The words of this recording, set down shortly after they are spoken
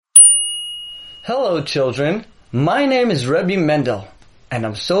Hello children, my name is Rebbi Mendel, and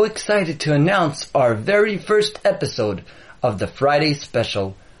I'm so excited to announce our very first episode of the Friday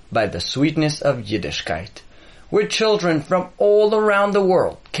Special by the Sweetness of Yiddishkeit, where children from all around the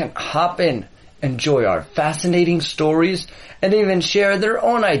world can hop in, enjoy our fascinating stories, and even share their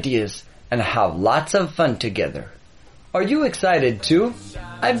own ideas and have lots of fun together. Are you excited too?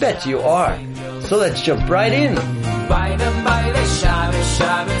 I bet you are. So let's jump right in.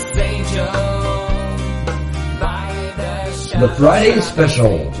 The Friday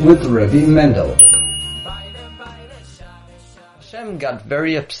Special with Rebbi Mendel. Hashem got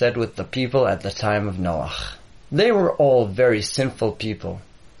very upset with the people at the time of Noach. They were all very sinful people.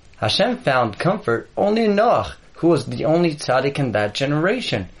 Hashem found comfort only in Noach, who was the only tzaddik in that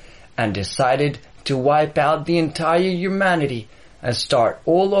generation, and decided to wipe out the entire humanity and start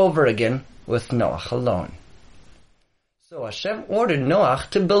all over again with Noach alone. So Hashem ordered Noach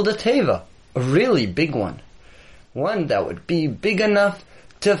to build a Teiva, a really big one that would be big enough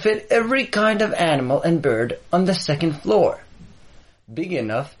to fit every kind of animal and bird on the second floor, big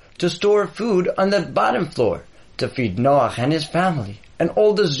enough to store food on the bottom floor to feed Noach and his family and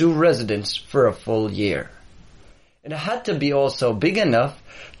all the zoo residents for a full year. It had to be also big enough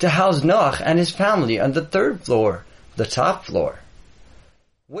to house Noach and his family on the third floor, the top floor.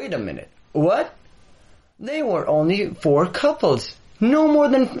 Wait a minute, what? They were only 4 couples, no more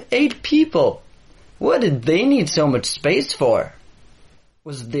than 8 people. What did they need so much space for?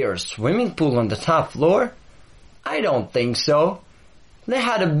 Was there a swimming pool on the top floor? I don't think so. They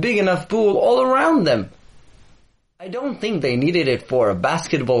had a big enough pool all around them. I don't think they needed it for a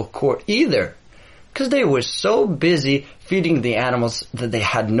basketball court either, because they were so busy feeding the animals that they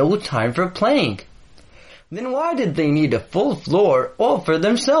had no time for playing. Then why did they need a full floor all for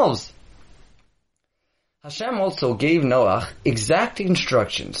themselves? Hashem also gave Noach exact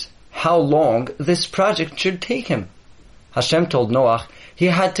instructions how long this project should take him. Hashem told Noach he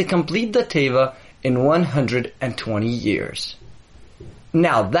had to complete the Teiva in 120 years.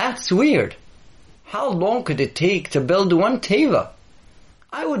 Now that's weird. How long could it take to build one Teiva?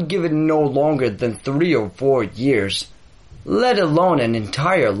 I would give it no longer than 3 or 4 years, let alone an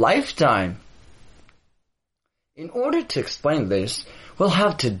entire lifetime. In order to explain this, we'll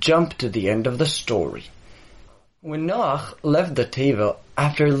have to jump to the end of the story. When Noach left the Teiva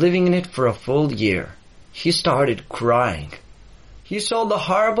after living in it for a full year, he started crying. He saw the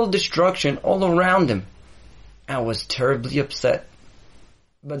horrible destruction all around him and was terribly upset.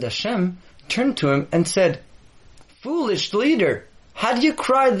 But Hashem turned to him and said, "Foolish leader, had you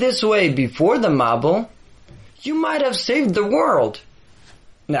cried this way before the Mabul, you might have saved the world."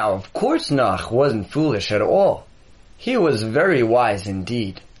 Now, of course, Noach wasn't foolish at all. He was very wise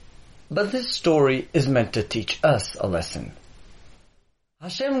indeed. But this story is meant to teach us a lesson.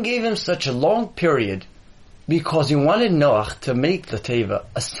 Hashem gave him such a long period because he wanted Noach to make the Teiva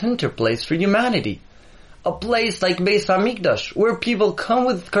a center place for humanity, a place like Beis Hamikdash where people come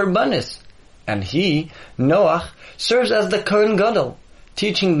with karbanis, and he, Noach, serves as the Kohen Gadol,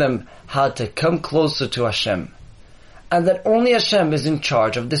 teaching them how to come closer to Hashem, and that only Hashem is in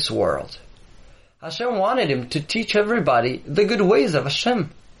charge of this world. Hashem wanted him to teach everybody the good ways of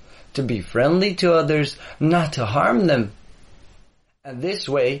Hashem, to be friendly to others, not to harm them. And this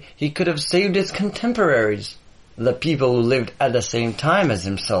way he could have saved his contemporaries, the people who lived at the same time as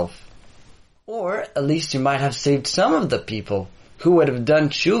himself. Or at least he might have saved some of the people who would have done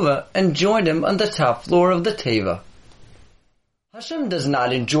tshuva and joined him on the top floor of the Teiva. Hashem does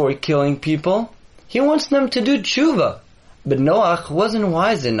not enjoy killing people. He wants them to do tshuva. But Noach wasn't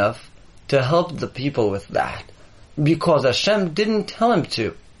wise enough to help the people with that, because Hashem didn't tell him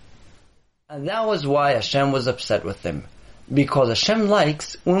to. And that was why Hashem was upset with him, because Hashem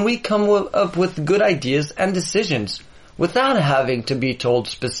likes when we come up with good ideas and decisions without having to be told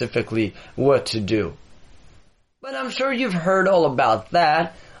specifically what to do. But I'm sure you've heard all about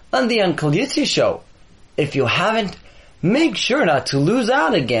that on the Uncle Yitzi show. If you haven't, make sure not to lose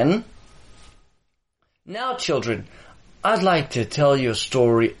out again. Now children, I'd like to tell you a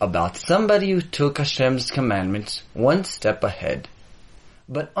story about somebody who took Hashem's commandments one step ahead,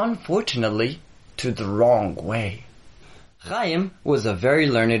 but unfortunately to the wrong way. Chaim was a very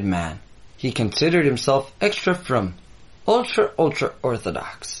learned man. He considered himself extra frum, ultra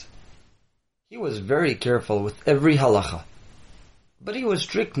orthodox. He was very careful with every halacha. But he was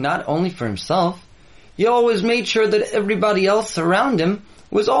strict not only for himself, he always made sure that everybody else around him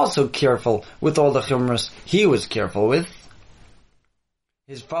was also careful with all the chumras he was careful with.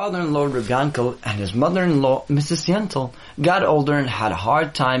 His father-in-law Reb Yankel and his mother-in-law Mrs. Yentl got older and had a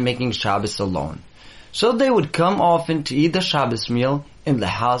hard time making Shabbos alone. So they would come often to eat the Shabbos meal in the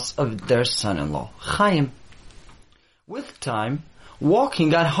house of their son-in-law, Chaim. With time, walking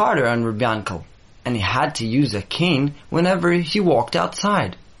got harder on Rebbi Mendel, and he had to use a cane whenever he walked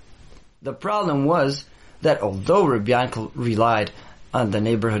outside. The problem was that although Rebbi Mendel relied on the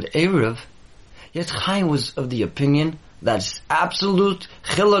neighborhood Eruv, yet Chaim was of the opinion that it's absolute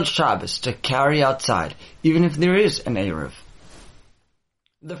Chilul Shabbos to carry outside, even if there is an Eruv.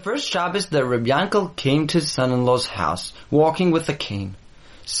 The first Shabbos that Rebbi Mendel came to his son-in-law's house, walking with a cane,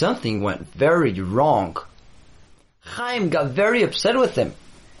 something went very wrong. Chaim got very upset with him,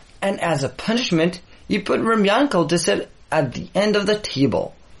 and as a punishment, he put Rebbi Mendel to sit at the end of the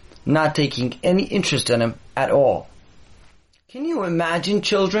table, not taking any interest in him at all. Can you imagine,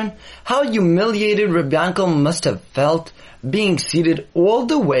 children, how humiliated Rebbi Mendel must have felt being seated all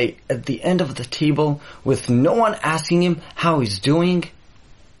the way at the end of the table with no one asking him how he's doing?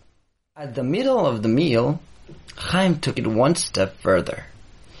 At the middle of the meal, Chaim took it one step further.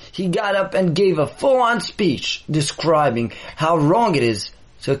 He got up and gave a full-on speech describing how wrong it is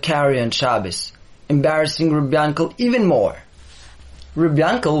to carry on Shabbos, embarrassing Rebbi Mendel even more. Rebbi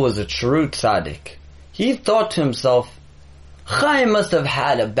Mendel was a true tzaddik. He thought to himself, Chaim must have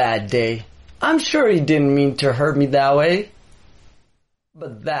had a bad day. I'm sure he didn't mean to hurt me that way.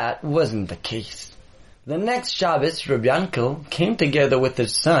 But that wasn't the case. The next Shabbos, Rebbi Mendel came together with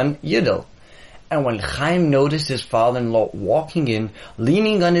his son, Yidel. And when Chaim noticed his father-in-law walking in,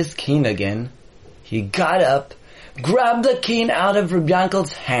 leaning on his cane again, he got up, grabbed the cane out of Rebbi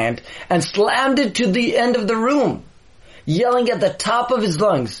Mendel's hand, and slammed it to the end of the room, yelling at the top of his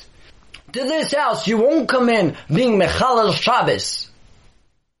lungs, "To this house you won't come in being Mechalel Shabbos!"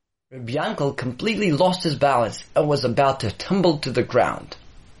 Rebbi Mendel completely lost his balance and was about to tumble to the ground,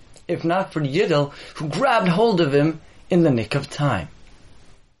 if not for Yidel, who grabbed hold of him in the nick of time.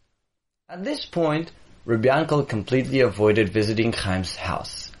 At this point, Rebbi Mendel completely avoided visiting Chaim's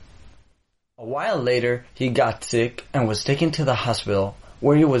house. A while later, he got sick and was taken to the hospital,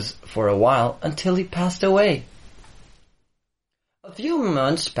 where he was for a while until he passed away. A few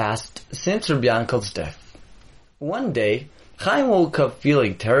months passed since Rebbi Mendel's death. One day, Chaim woke up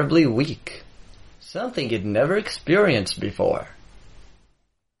feeling terribly weak, something he'd never experienced before.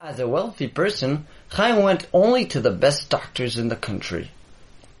 As a wealthy person, Chaim went only to the best doctors in the country,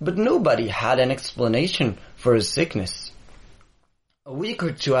 but nobody had an explanation for his sickness. A week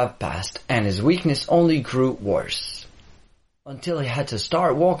or two have passed, and his weakness only grew worse, until he had to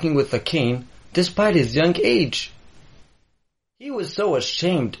start walking with a cane despite his young age. He was so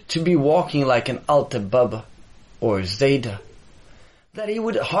ashamed to be walking like an Alta Baba or Zayda that he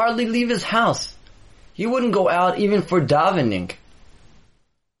would hardly leave his house. He wouldn't go out even for davening.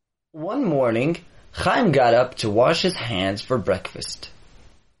 One morning, Chaim got up to wash his hands for breakfast,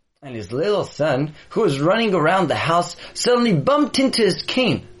 and his little son, who was running around the house, suddenly bumped into his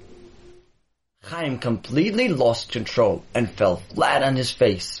cane. Chaim completely lost control and fell flat on his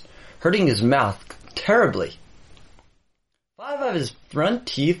face, hurting his mouth terribly. 5 of his front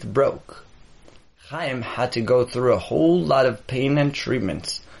teeth broke. Chaim had to go through a whole lot of pain and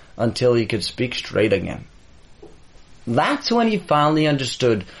treatments until he could speak straight again. That's when he finally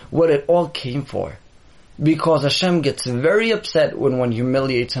understood what it all came for. Because Hashem gets very upset when one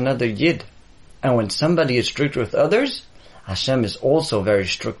humiliates another Yid. And when somebody is strict with others, Hashem is also very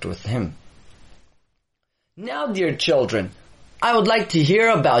strict with him. Now, dear children, I would like to hear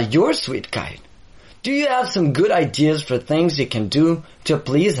about your sweetkeit. Do you have some good ideas for things you can do to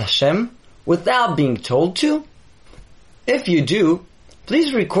please Hashem without being told to? If you do,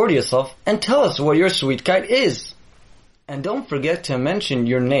 please record yourself and tell us what your sweetkeit is. And don't forget to mention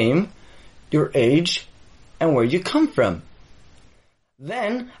your name, your age, and where you come from.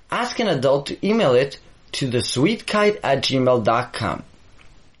 Then, ask an adult to email it to thesweetkeit@gmail.com.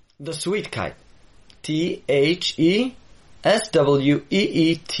 The Sweetkeit.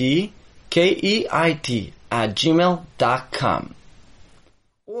 THESWEETKEIT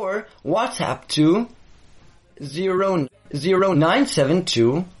or WhatsApp to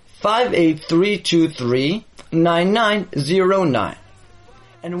 0972 58323 9909,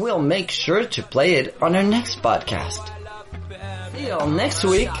 and we'll make sure to play it on our next podcast. See y'all next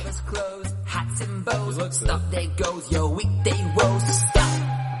week.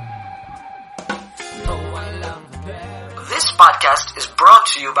 This podcast is brought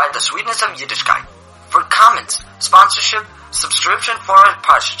to you by the Sweetness of Yiddishkeit. For comments, sponsorship, subscription for our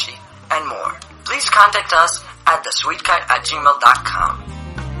Parshachi, and more, please contact us at thesweetkeit@gmail.com.